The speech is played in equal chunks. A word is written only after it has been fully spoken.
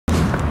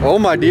Oh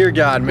my dear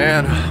God,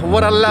 man,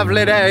 what a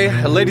lovely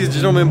day. Ladies and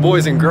gentlemen,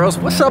 boys and girls,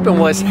 what's up and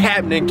what's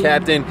happening,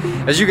 Captain?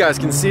 As you guys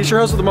can see, it's your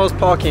host with the most,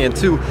 Paul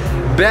Cantu,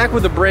 back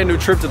with a brand new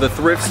trip to the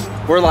Thrift.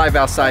 We're live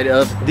outside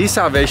of the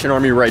Salvation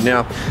Army right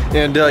now.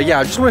 And yeah,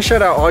 I just want to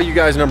shout out all you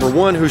guys, number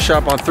one, who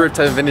shop on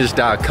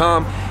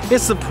thrift-vintage.com and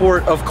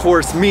support, of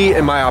course, me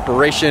and my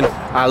operation.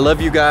 I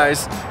love you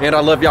guys, and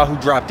I love y'all who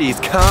drop these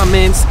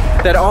comments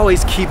that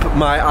always keep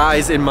my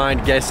eyes and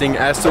mind guessing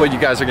as to what you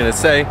guys are gonna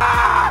say.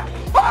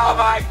 Oh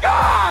my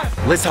God!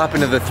 Let's hop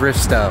into the thrift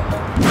style.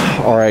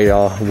 All right,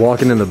 y'all,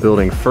 walking in the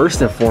building.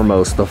 First and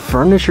foremost, the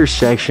furniture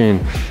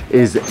section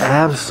is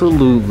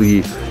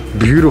absolutely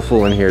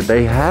beautiful in here.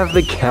 They have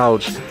the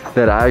couch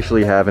that I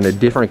actually have in a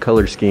different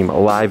color scheme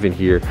alive in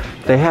here.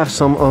 They have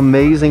some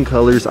amazing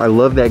colors. I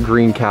love that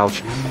green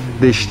couch.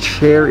 This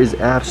chair is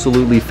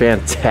absolutely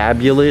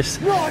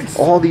fantabulous. Nice.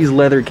 All these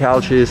leather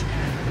couches.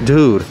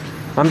 Dude,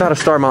 I'm about to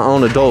start my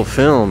own adult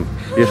film,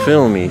 you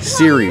feel me,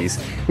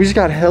 series. We just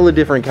got hella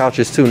different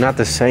couches too, not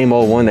the same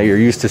old one that you're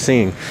used to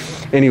seeing.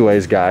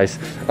 Anyways, guys,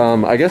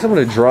 I guess I'm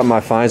gonna drop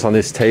my finds on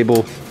this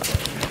table.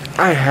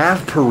 I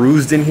have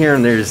perused in here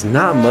and there's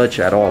not much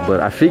at all, but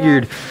I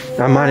figured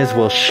I might as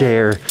well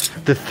share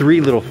the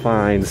three little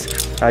finds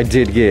I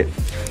did get.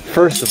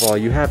 First of all,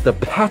 you have the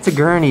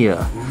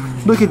Patagonia.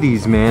 Look at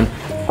these, man.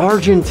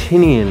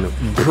 Argentinian,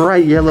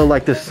 bright yellow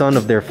like the sun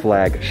of their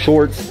flag,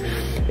 shorts.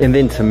 And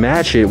then to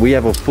match it, we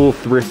have a full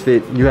thrift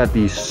fit. You have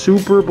the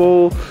Super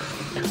Bowl.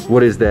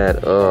 What is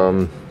that?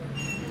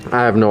 I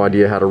have no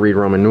idea how to read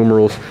Roman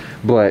numerals,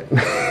 but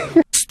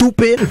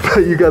stupid.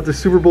 But you got the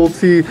Super Bowl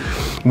tee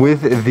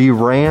with the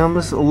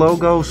Rams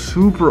logo,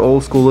 super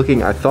old school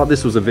looking. I thought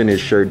this was a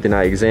vintage shirt, then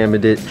I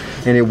examined it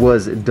and it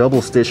was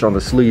double stitched on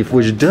the sleeve,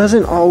 which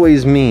doesn't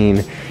always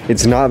mean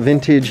it's not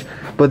vintage.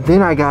 But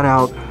then I got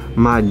out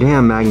my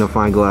damn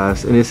magnifying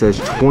glass and it says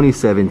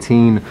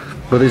 2017.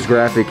 But this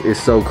graphic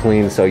is so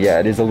clean, so yeah,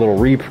 it is a little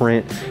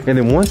reprint. And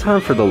then one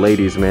time for the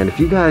ladies, man, if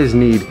you guys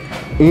need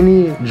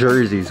any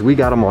jerseys, we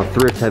got them on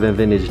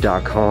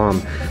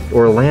thrift-vintage.com.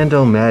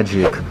 Orlando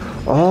Magic,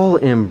 all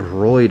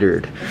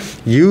embroidered.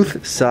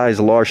 Youth size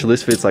large, so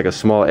this fits like a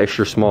small,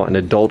 extra small, and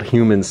adult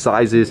human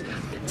sizes.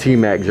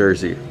 T-Mac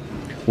jersey.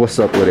 What's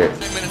up with it?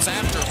 2 minutes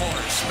after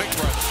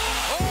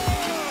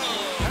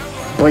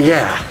But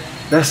yeah,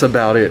 that's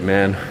about it,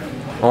 man.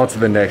 On to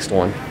the next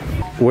one.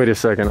 Wait a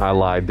second, I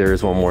lied. There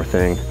is one more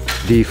thing.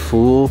 The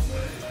full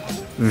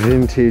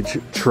vintage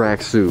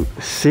tracksuit.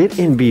 Sit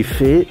and be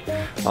fit.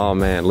 Oh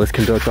man, let's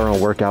conduct our own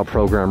workout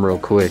program real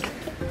quick.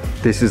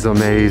 This is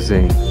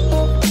amazing.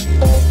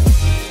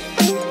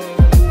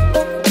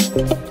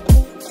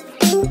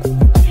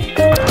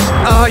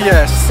 Ah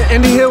yes,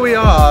 and here we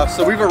are.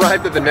 So we've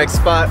arrived at the next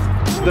spot,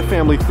 the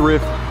family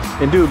thrift.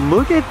 And dude,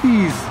 look at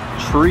these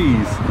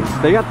trees.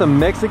 They got the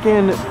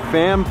Mexican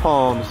fan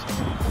palms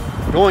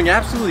going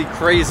absolutely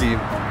crazy.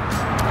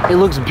 It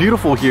looks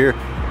beautiful here,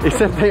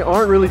 except they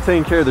aren't really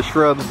taking care of the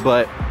shrubs,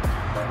 but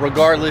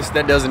regardless,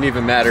 that doesn't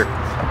even matter.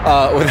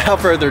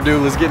 Without further ado,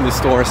 let's get in the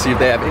store and see if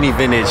they have any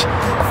vintage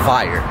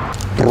fire.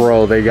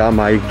 Bro, they got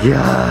my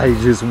guy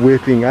just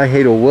whipping. I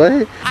hate a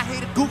what? I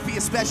hate a goofy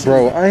especially.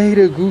 Bro, I hate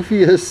a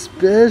goofy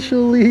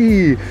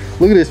especially.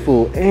 Look at this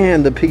fool.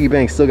 And the piggy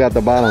bank still got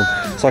the bottom,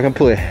 so I can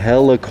put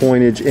hella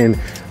coinage and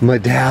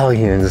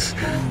medallions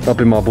up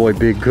in my boy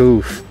Big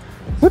Goof.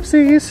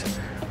 Whoopsies.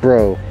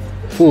 Bro,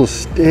 full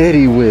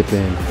steady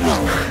whipping.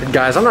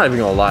 Guys, I'm not even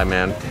gonna lie,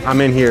 man.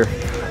 I'm in here.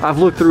 I've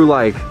looked through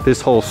like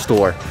this whole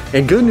store.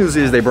 And good news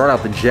is they brought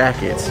out the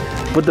jackets.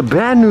 But the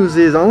bad news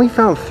is I only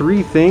found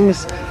 3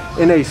 things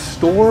in a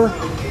store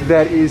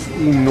that is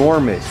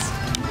enormous.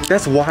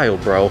 That's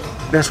wild, bro.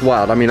 That's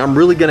wild. I mean, I'm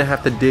really gonna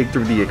have to dig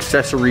through the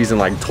accessories and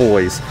like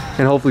toys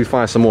and hopefully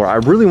find some more. I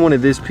really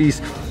wanted this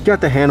piece. Got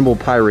the Hannibal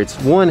Pirates.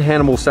 1,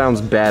 Hannibal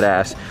sounds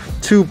badass.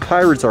 2,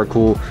 Pirates are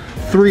cool.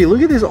 3,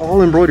 look at this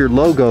all embroidered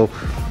logo.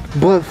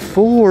 But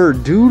 4,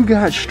 dude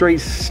got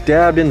straight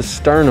stabbed in the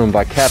sternum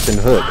by Captain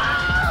Hook.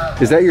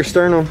 Is that your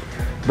sternum?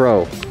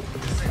 Bro,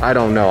 I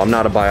don't know. I'm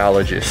not a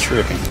biologist.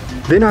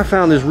 Then I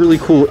found this really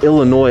cool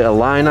Illinois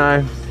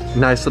Illini.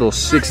 Nice little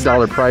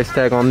 $6 price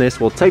tag on this.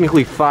 Well,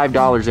 technically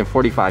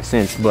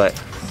 $5.45, but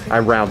I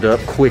round up.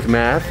 Quick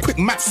math. Quick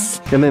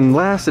math. And then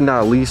last and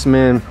not least,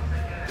 man,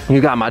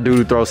 you got my dude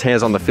who throws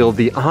hands on the field.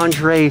 The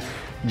Andre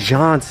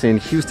Johnson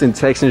Houston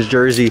Texans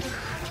jersey.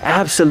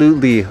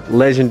 Absolutely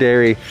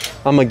legendary.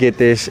 I'm gonna get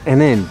this.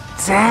 And then,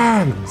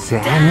 damn,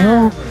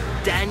 Daniel.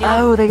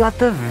 Oh, they got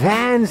the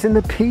Vans in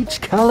the peach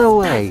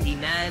colorway.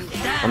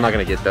 I'm not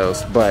gonna get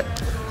those, but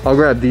I'll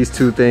grab these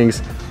 2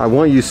 things. I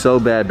want you so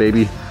bad,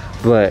 baby,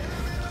 but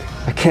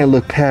I can't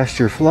look past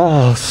your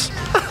flaws.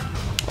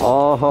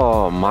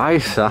 Oh, my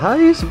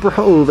size?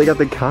 Bro, they got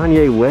the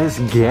Kanye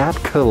West Gap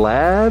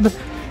collab?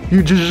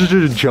 You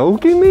just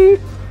joking me?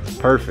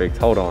 Perfect,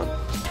 hold on.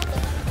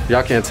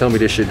 Y'all can't tell me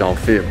this shit don't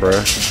fit,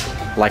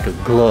 bruh. Like a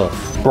glove.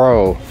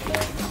 Bro,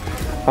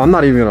 I'm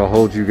not even gonna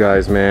hold you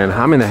guys, man.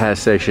 I'm in the hat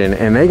section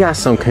and they got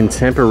some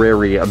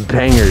contemporary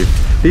bangers.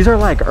 These are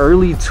like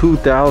early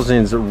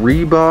 2000s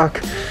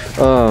Reebok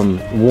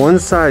one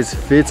size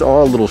fits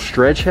all little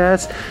stretch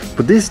hats,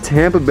 but this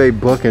Tampa Bay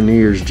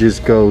Buccaneers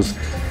just goes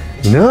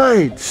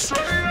nuts.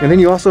 And then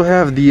you also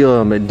have the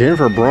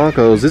Denver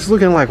Broncos. This is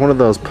looking like one of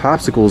those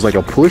popsicles, like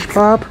a push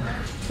pop.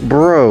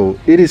 Bro,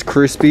 it is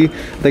crispy.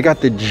 They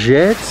got the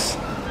Jets.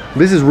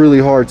 This is really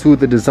hard too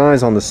with the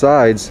designs on the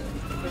sides.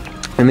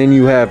 And then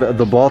you have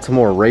the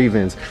Baltimore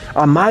Ravens.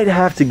 I might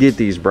have to get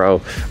these,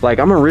 bro. Like,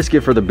 I'm gonna risk it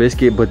for the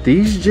biscuit, but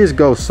these just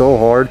go so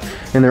hard.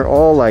 And they're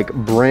all like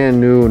brand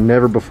new,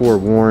 never before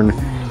worn,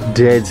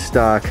 dead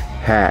stock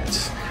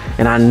hats.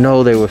 And I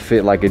know they would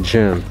fit like a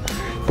gym.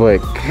 But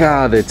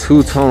God, the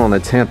two-tone on the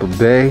Tampa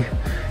Bay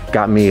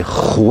got me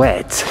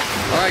wet.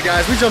 All right,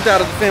 guys, we jumped out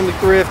of the family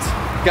thrift.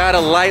 Got a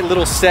light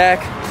little sack.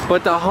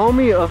 But the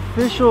homie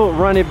official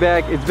running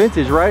back, it's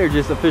vintage, right? Or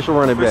just official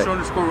running back?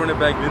 Official _ running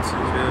back vintage,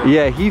 yeah.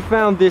 Yeah, he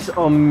found this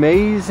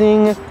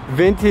amazing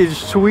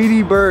vintage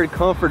Tweety Bird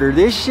comforter.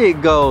 This shit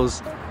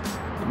goes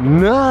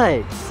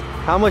nuts.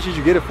 How much did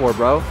you get it for,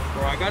 bro?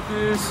 Bro, I got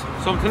this.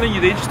 So I'm telling you,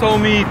 they just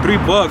told me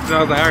 $3. And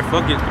I was like, all right,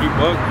 fuck it,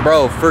 $3.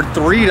 Bro, for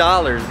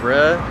 $3,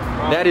 bruh.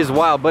 That is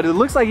wild. But it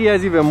looks like he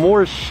has even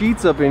more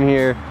sheets up in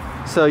here.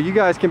 So you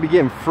guys can be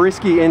getting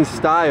frisky in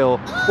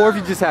style. Or if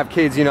you just have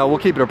kids, you know, we'll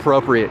keep it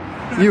appropriate.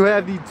 You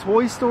have the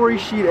Toy Story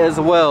sheet as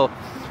well,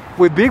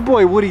 with Big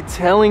Boy Woody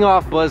tailing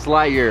off Buzz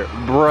Lightyear.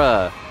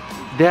 Bruh,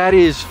 that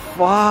is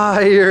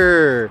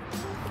fire.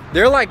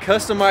 They're like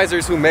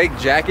customizers who make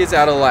jackets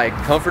out of like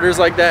comforters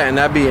like that, and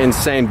that'd be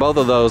insane. Both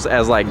of those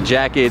as like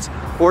jackets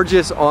or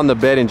just on the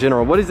bed in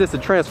general. What is this, a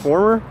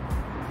Transformer?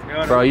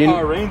 Yeah, bro,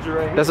 Power Ranger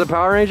right here. That's a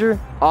Power Ranger?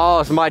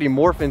 Oh, it's Mighty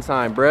Morphin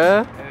time,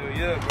 bruh. Hell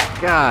yeah, bro.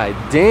 God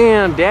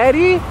damn,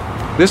 daddy.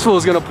 This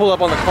fool's gonna pull up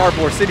on the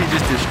Cardboard City,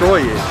 just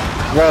destroy it.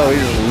 Bro,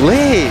 he's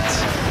lit.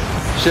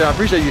 Shit, I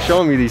appreciate you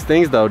showing me these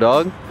things though,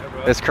 dog.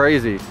 Yeah, that's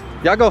crazy.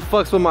 Y'all go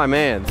fucks with my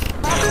mans.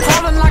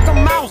 Crawling like a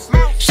mouse.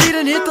 She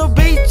done hit the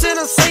beach in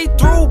a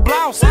see-through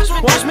blouse.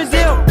 Watch me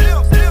dip.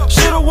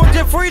 Should've worked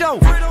at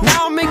Frito.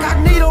 Now I'm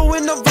incognito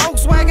in the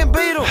Volkswagen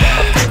Beetle.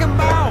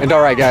 And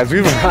all right, guys,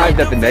 we've arrived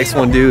at the next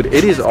one, dude.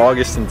 It is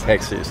August in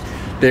Texas.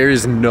 There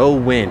is no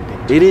wind.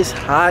 It is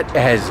hot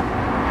as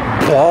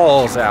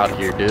balls out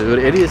here, dude.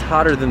 It is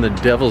hotter than the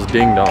devil's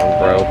ding dong,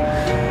 bro.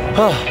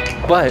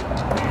 But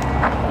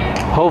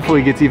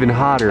hopefully it gets even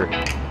hotter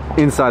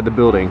inside the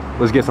building.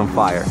 Let's get some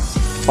fire.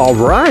 All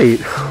right,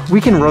 we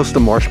can roast a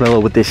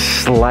marshmallow with this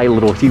slight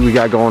little heat we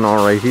got going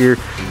on right here.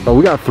 Oh,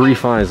 we got 3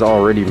 finds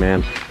already,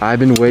 man. I've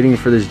been waiting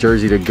for this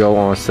jersey to go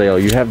on sale.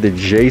 You have the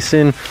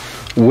Jason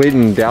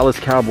Witten Dallas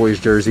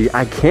Cowboys jersey.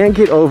 I can't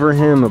get over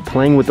him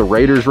playing with the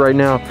Raiders right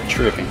now.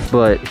 Tripping.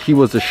 But he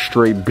was a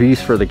straight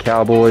beast for the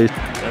Cowboys.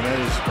 And that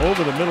is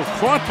over the middle,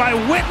 caught by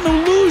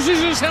Witten, who loses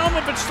his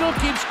helmet but still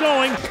keeps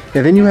going.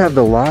 And then you have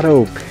the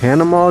Lotto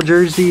Panama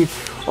jersey.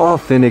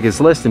 Authentic. It's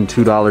less than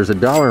 $2,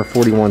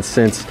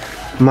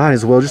 $1.41. Might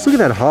as well. Just look at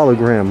that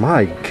hologram.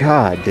 My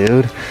God,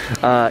 dude.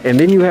 And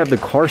then you have the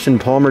Carson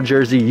Palmer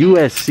jersey,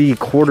 USC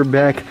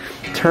quarterback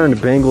turned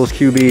Bengals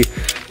QB.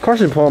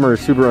 Carson Palmer is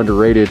super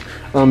underrated.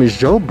 Is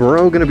Joe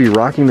Burrow going to be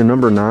rocking the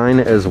number 9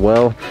 as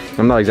well?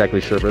 I'm not exactly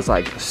sure, but it's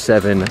like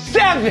 7.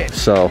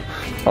 So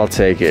I'll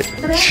take it.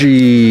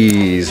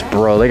 Jeez,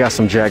 bro. They got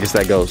some jackets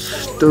that go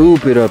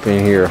stupid up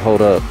in here.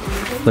 Hold up.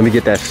 Let me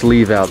get that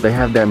sleeve out. They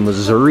have that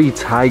Missouri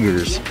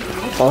Tigers.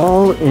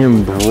 All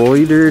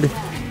embroidered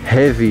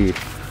heavy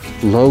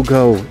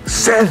logo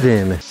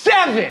 7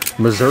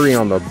 Missouri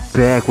on the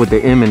back with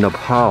the M in the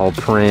Paul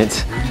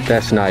print.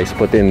 That's nice.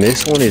 But then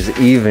this one is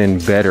even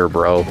better,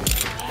 bro.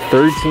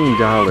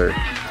 $13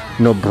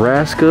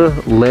 Nebraska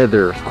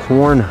leather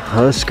Corn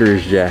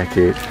Huskers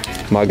jacket.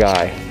 My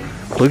guy,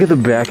 look at the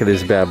back of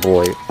this bad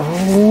boy.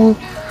 Oh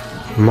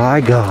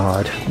my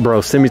God, bro,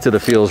 send me to the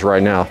fields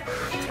right now.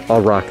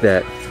 I'll rock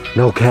that,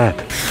 no cap.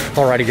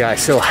 Alrighty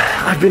guys, so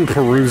I've been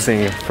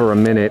perusing for a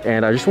minute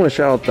and I just want to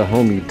shout out the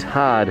homie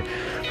Todd,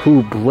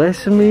 who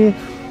blessed me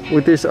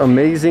with this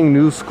amazing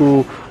new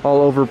school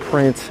all over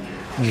print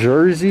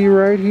jersey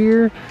right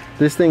here.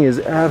 This thing is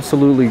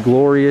absolutely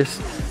glorious.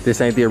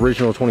 This ain't the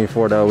original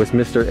 24 though. It's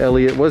Mr.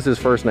 Elliott. What's his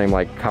first name?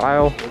 Like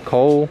Kyle?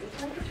 Cole?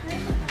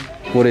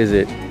 What is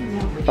it?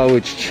 Oh,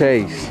 it's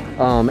Chase.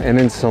 And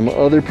then some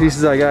other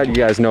pieces I got. You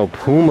guys know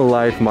Puma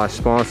Life, my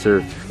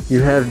sponsor.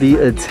 You have the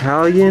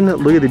Italian,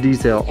 look at the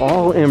detail,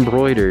 all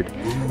embroidered.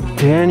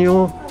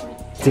 Daniel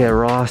De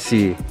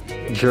Rossi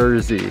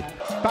jersey.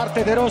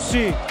 Parte De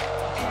Rossi.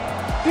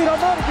 Tiro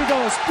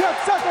morbido,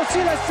 spiazzato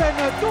Silesen.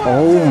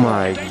 Oh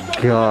my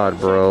God,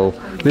 bro.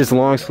 This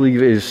long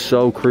sleeve is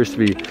so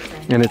crispy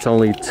and it's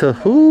only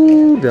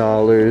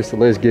 $2.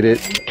 Let's get it.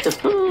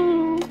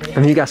 And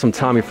then you got some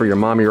Tommy for your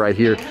mommy right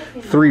here.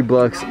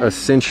 $3,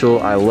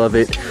 essential, I love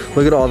it.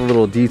 Look at all the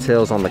little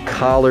details on the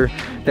collar.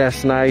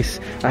 That's nice.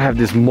 I have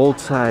this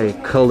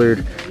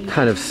multi-colored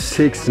kind of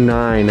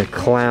 6'9"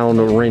 clown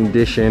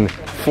rendition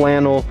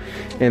flannel.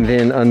 And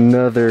then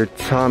another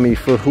Tommy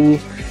for who?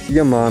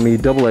 Your mommy,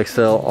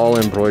 XXL, all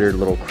embroidered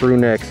little crew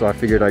neck. So I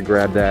figured I'd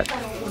grab that.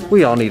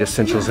 We all need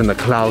essentials in the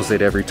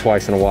closet every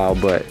twice in a while,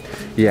 but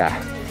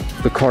yeah,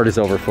 the cart is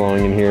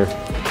overflowing in here.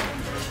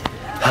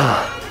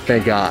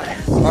 Thank God.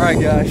 All right,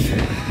 guys.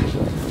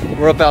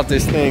 We're up out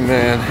this thing,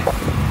 man.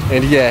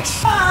 And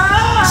yes.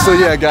 So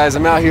yeah, guys,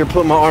 I'm out here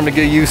putting my arm to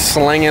good use,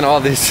 slanging all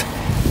this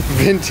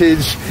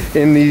vintage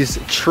in these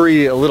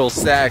tree little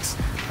sacks.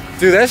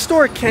 Dude, that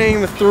store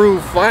came through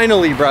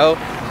finally, bro.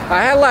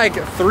 I had like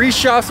 3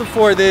 shops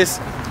before this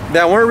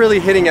that weren't really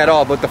hitting at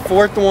all, but the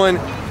 4th one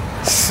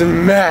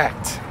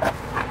smacked.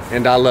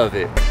 And I love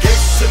it.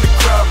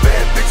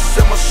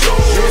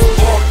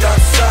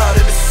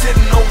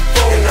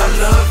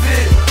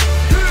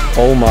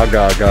 Oh my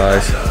God,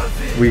 guys.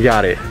 We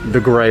got it. The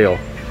Grail.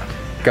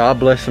 God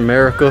bless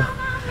America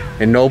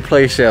and no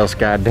place else,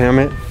 god damn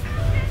it.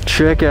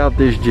 Check out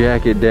this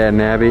jacket, Dad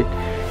Nabbit.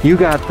 You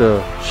got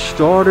the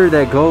starter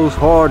that goes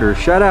harder.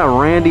 Shout out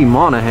Randy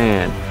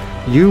Monahan,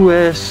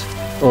 US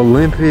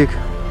Olympic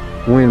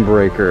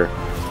windbreaker.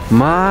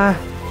 My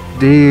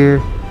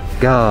dear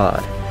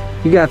God.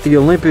 You got the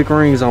Olympic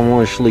rings on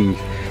one sleeve.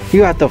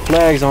 You got the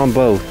flags on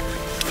both.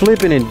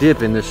 Flipping and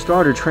dipping, the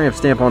starter tramp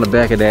stamp on the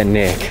back of that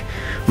neck.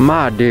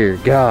 My dear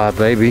God,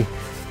 baby.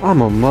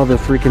 I'm a mother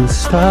freaking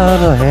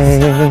star.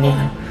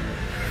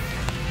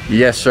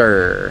 Yes,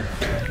 sir.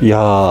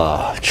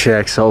 Yeah,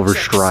 checks over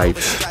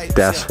stripes.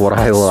 That's what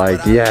I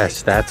like.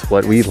 Yes, that's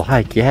what we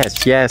like.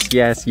 Yes, yes,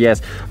 yes,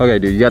 yes. Okay,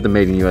 dude, you got the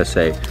Made in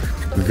USA.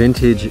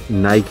 Vintage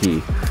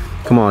Nike.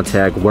 Come on,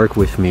 Tag, work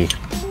with me.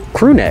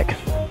 Crew neck.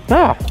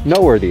 Ah,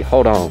 noteworthy.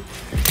 Hold on.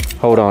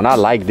 Hold on, I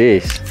like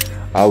this.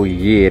 Oh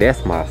yeah,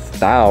 that's my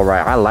style,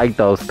 right? I like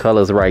those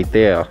colors right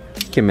there.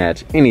 Can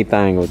match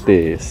anything with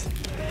this.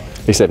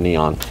 Except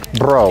neon.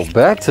 Bro,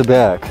 back to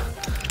back.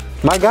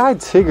 My guy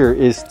Tigger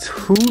is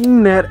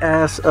tooting that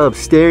ass up,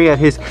 staring at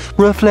his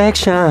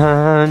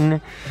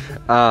reflection.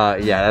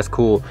 Yeah, that's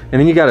cool. And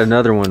then you got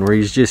another one where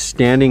he's just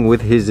standing with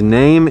his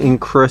name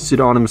encrusted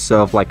on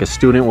himself like a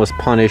student was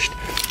punished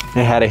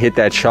and had to hit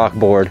that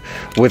chalkboard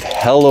with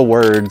hella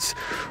words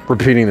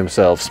repeating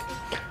themselves.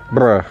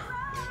 Bruh,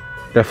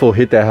 that fool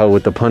hit that hell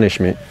with the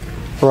punishment.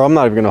 Bro, I'm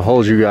not even gonna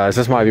hold you guys.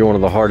 This might be one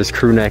of the hardest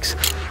crew necks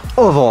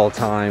of all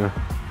time.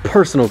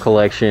 Personal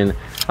collection,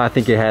 I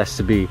think it has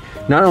to be.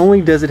 Not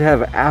only does it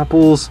have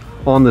apples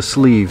on the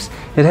sleeves,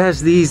 it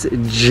has these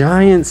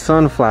giant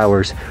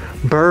sunflowers,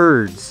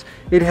 birds.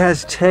 It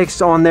has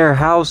text on their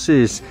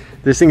houses.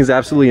 This thing is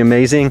absolutely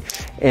amazing,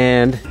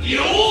 and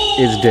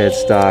it's dead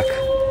stock.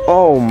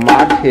 Oh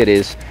my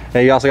titties.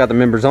 Hey, you also got the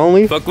members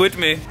only. Fuck with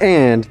me.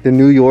 And the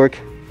New York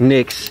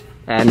Knicks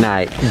at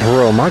night.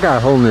 Bro, my guy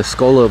holding his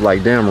skull up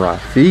like damn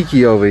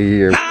Rafiki over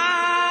here.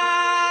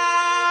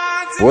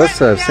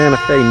 What's up, Santa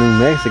Fe, New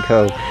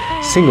Mexico?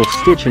 Single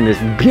stitch in this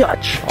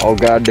bitch. Oh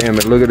god damn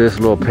it, look at this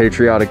little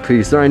patriotic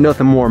piece. There ain't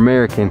nothing more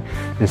American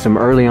than some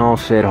early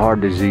onset heart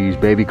disease,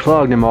 baby.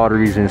 Clog them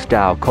arteries in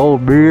style.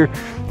 Cold beer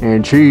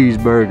and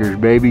cheeseburgers,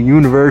 baby.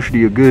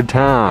 University of good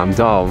times.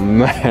 Oh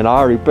man, I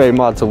already paid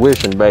my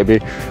tuition,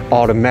 baby.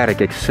 Automatic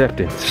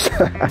acceptance.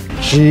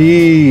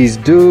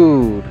 Jeez,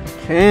 dude.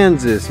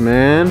 Kansas,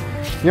 man.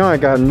 You know, I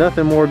got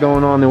nothing more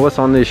going on than what's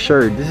on this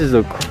shirt. This is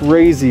a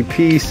crazy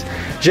piece.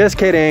 Just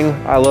kidding.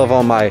 I love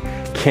all my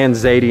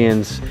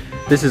Kansadians.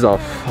 This is a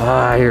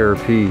fire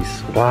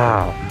piece.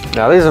 Wow.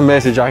 Now there's a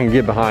message I can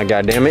get behind,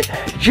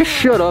 goddammit. Just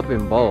shut up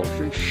and bowl.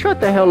 Just shut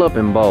the hell up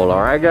and bowl,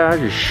 alright guys?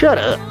 Just shut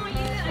up.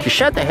 Just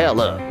shut the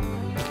hell up.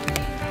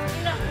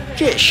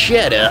 Just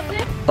shut up.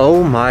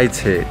 Oh my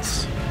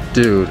tits.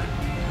 Dude,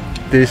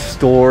 this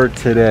store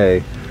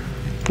today.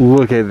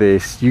 Look at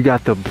this. You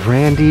got the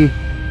brandy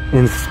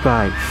and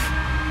spice.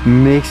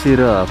 Mix it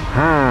up.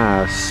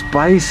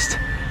 Spiced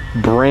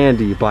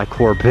brandy by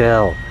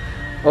Corbel.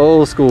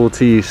 Old school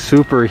tea,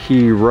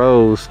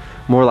 superheroes.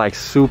 More like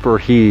super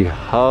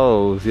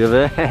he-hoes. You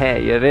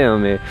feel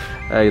me?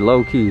 Hey,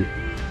 low key.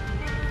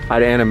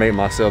 I'd animate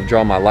myself,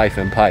 draw my life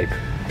in pipe.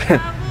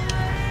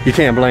 You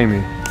can't blame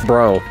me.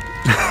 Bro,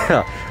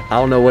 I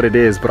don't know what it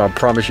is, but I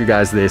promise you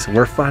guys this.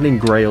 We're finding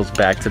grails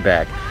back to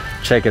back.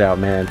 Check it out,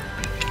 man.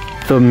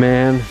 The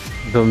man,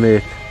 the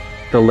myth,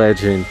 the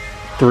legend,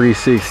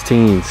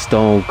 316,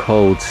 Stone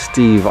Cold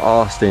Steve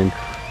Austin,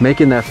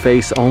 making that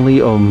face only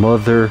a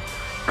mother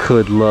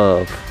could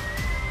love.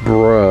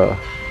 Bruh.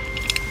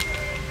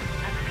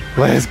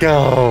 Let's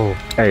go.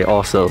 Hey,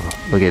 also,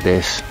 look at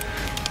this.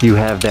 You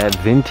have that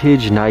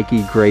vintage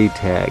Nike gray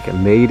tag,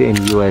 made in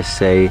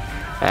USA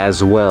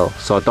as well.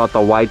 So I thought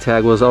the white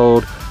tag was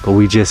old, but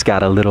we just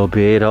got a little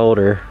bit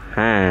older.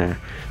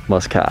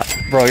 Must cop.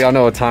 Bro, y'all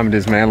know what time it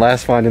is, man.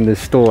 Last find in this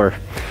store.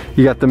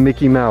 You got the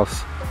Mickey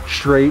Mouse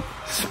straight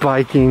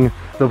spiking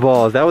the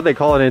ball. Is that what they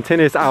call it in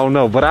tennis? I don't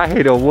know, but I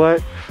hate a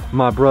what?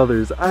 My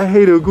brothers, I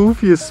hate a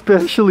goofy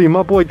especially.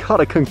 My boy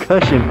caught a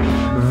concussion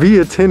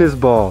via tennis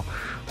ball.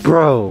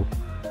 Bro,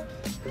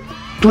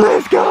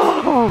 let's go.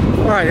 All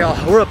right,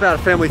 y'all, we're up at a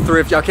family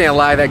thrift. Y'all can't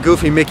lie, that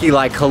Goofy Mickey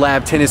like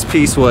collab tennis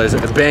piece was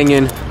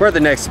banging. We're at the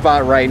next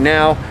spot right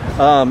now.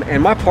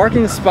 And my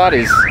parking spot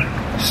is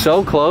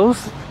so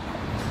close.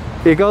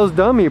 It goes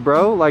dummy,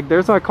 bro. Like,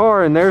 there's my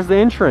car and there's the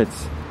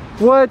entrance.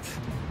 What?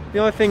 The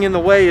only thing in the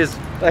way is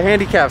a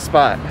handicap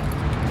spot.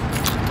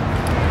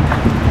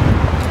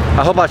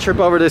 I hope I trip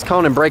over this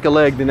cone and break a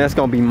leg, then that's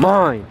gonna be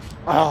mine.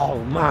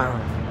 Oh,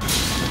 mine.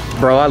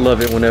 Bro, I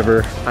love it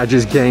whenever I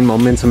just gain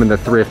momentum in the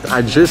thrift.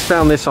 I just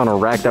found this on a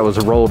rack that was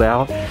rolled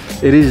out.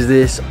 It is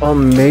this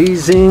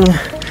amazing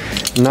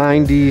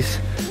 90s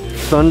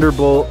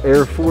Thunderbolt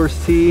Air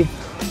Force tee.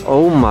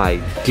 Oh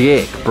my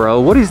dick, bro.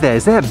 What is that?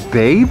 Is that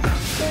Babe?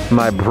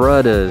 My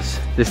brothers.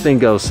 This thing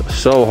goes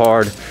so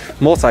hard.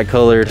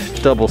 Multicolored,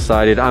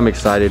 double-sided. I'm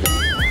excited.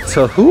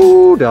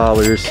 $2.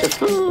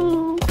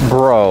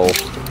 Bro,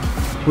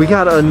 we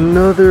got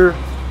another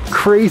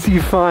crazy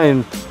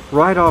find.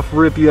 Right off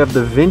rip, you have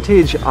the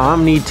vintage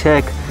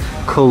Omni-Tech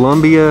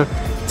Columbia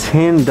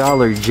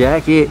 $10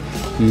 jacket,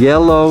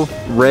 yellow,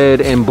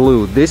 red, and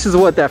blue. This is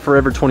what that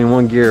Forever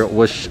 21 gear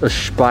was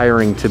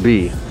aspiring to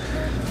be.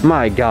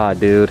 My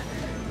God, dude.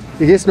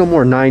 It gets no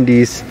more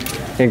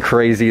 90s and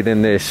crazy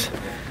than this.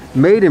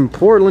 Made in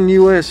Portland,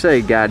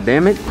 USA, god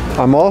damn it.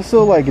 I'm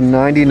also like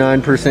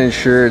 99%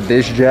 sure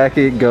this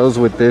jacket goes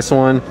with this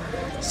one.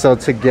 So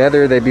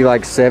together they'd be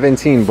like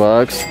 17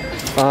 bucks.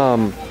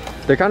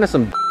 They're kind of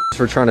some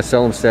for trying to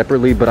sell them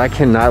separately, but I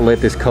cannot let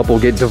this couple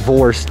get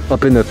divorced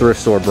up in the thrift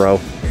store, bro.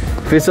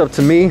 If it's up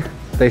to me,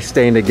 they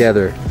staying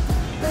together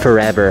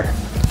forever.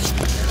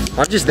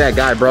 I'm just that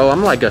guy, bro.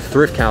 I'm like a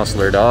thrift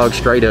counselor, dog,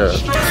 straight up.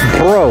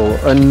 Bro,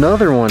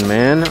 another one,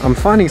 man. I'm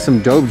finding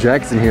some dope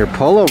jackets in here.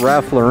 Polo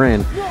Ralph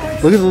Lauren.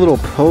 Look at the little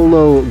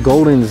polo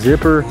golden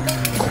zipper,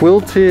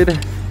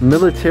 quilted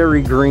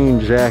military green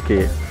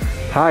jacket.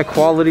 High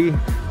quality,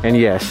 and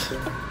yes,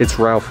 it's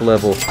Ralph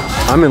level.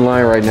 I'm in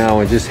line right now,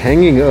 and just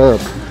hanging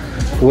up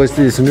was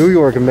this New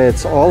York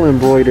Mets all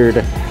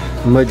embroidered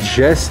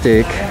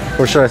majestic,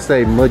 or should I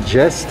say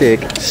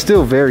majestic,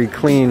 still very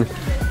clean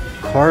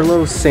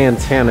Carlos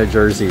Santana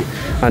jersey.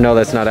 I know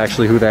that's not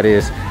actually who that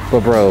is,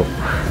 but bro,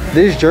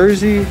 this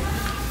jersey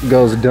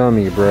goes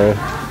dummy, bro.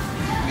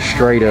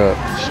 Straight up.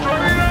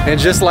 And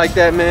just like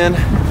that, man,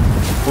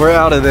 we're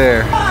out of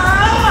there.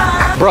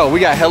 Bro, we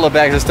got hella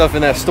bags of stuff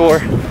in that store.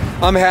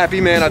 I'm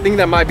happy, man. I think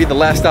that might be the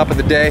last stop of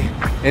the day,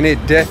 and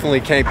it definitely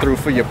came through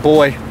for your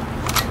boy.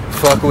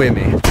 Fuck with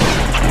me.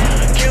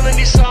 Killing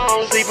these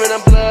songs, leaving a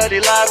bloody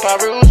life I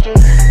roost to.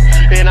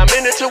 And I'm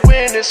in it to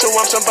win it, so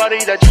I'm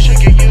somebody that you should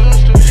get used to.